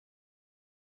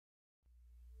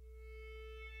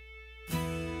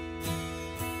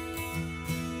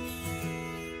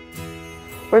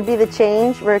We're Be the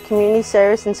Change. We're a community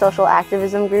service and social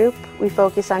activism group. We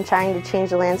focus on trying to change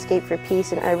the landscape for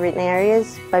peace in urban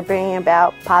areas by bringing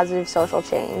about positive social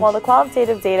change. Well, the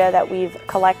qualitative data that we've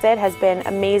collected has been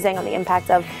amazing on the impact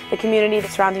of the community, the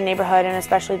surrounding neighborhood, and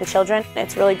especially the children.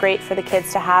 It's really great for the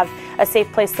kids to have a safe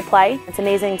place to play. It's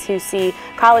amazing to see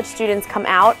college students come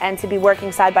out and to be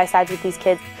working side by side with these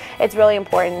kids. It's really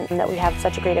important that we have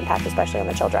such a great impact, especially on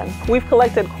the children. We've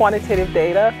collected quantitative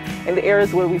data in the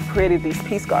areas where we've created these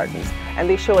peace gardens, and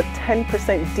they show a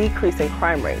 10% decrease in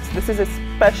crime rates. This is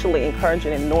especially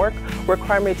encouraging in Newark, where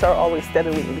crime rates are always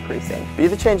steadily decreasing. Be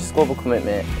the Change's global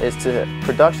commitment is to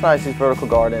productionize these vertical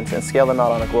gardens and scale them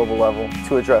out on a global level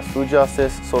to address food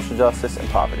justice, social justice, and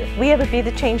poverty. We have a Be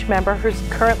the Change member who's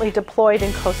currently deployed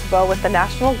in Kosovo with the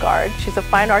National Guard. She's a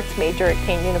fine arts major at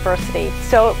Kean University.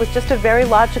 So it was just a very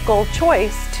logical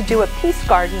choice to do a peace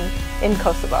garden in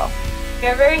Kosovo. We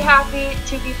are very happy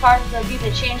to be part of the Be the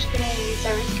Change community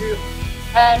service group,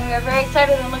 and we are very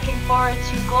excited and looking forward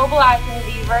to globalizing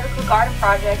the vertical garden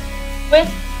project with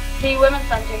the Women's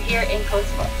Center here in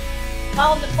Kosovo.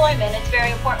 While in deployment, it's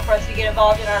very important for us to get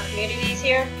involved in our communities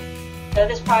here, so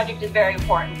this project is very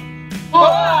important.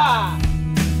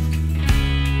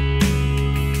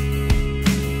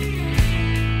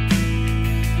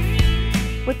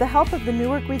 With the help of the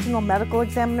Newark Regional Medical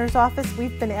Examiner's Office,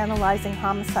 we've been analyzing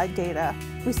homicide data.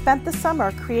 We spent the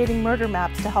summer creating murder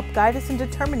maps to help guide us in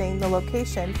determining the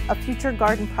location of future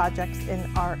garden projects in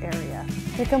our area.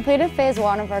 We completed phase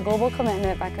 1 of our global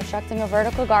commitment by constructing a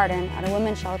vertical garden at a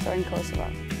women's shelter in Kosovo.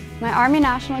 My Army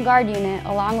National Guard unit,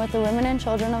 along with the women and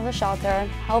children of the shelter,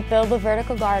 helped build the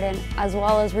vertical garden as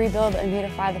well as rebuild and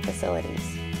beautify the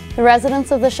facilities. The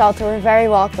residents of the shelter were very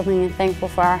welcoming and thankful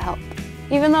for our help.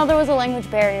 Even though there was a language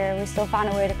barrier, we still found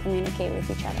a way to communicate with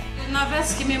each other.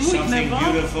 Something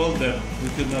beautiful that we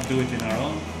could not do it in our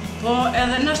own. But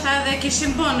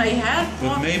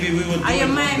maybe we would do it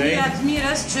one day.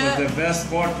 But the best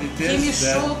part it is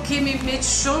that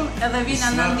it's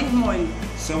not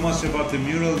so much about the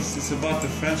murals, it's about the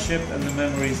friendship and the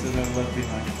memories that are left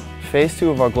behind. Phase 2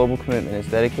 of our global commitment is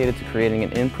dedicated to creating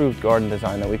an improved garden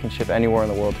design that we can ship anywhere in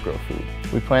the world to grow food.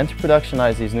 We plan to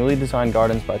productionize these newly designed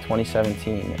gardens by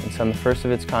 2017 and send the first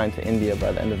of its kind to India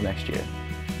by the end of next year.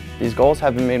 These goals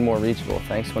have been made more reachable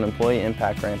thanks to an employee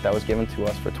impact grant that was given to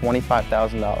us for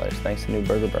 $25,000 thanks to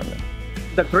Neuberger Berman.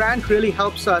 The grant really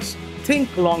helps us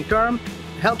think long term,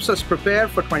 helps us prepare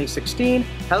for 2016,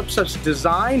 helps us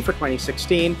design for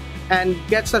 2016, and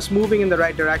gets us moving in the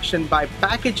right direction by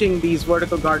packaging these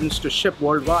vertical gardens to ship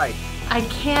worldwide. I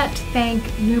can't thank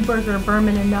Neuberger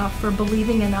Berman enough for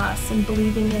believing in us and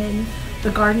believing in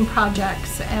the garden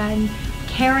projects and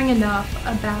caring enough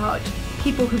about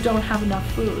people who don't have enough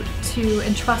food to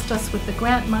entrust us with the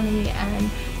grant money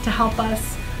and to help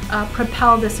us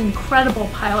propel this incredible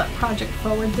pilot project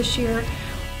forward this year.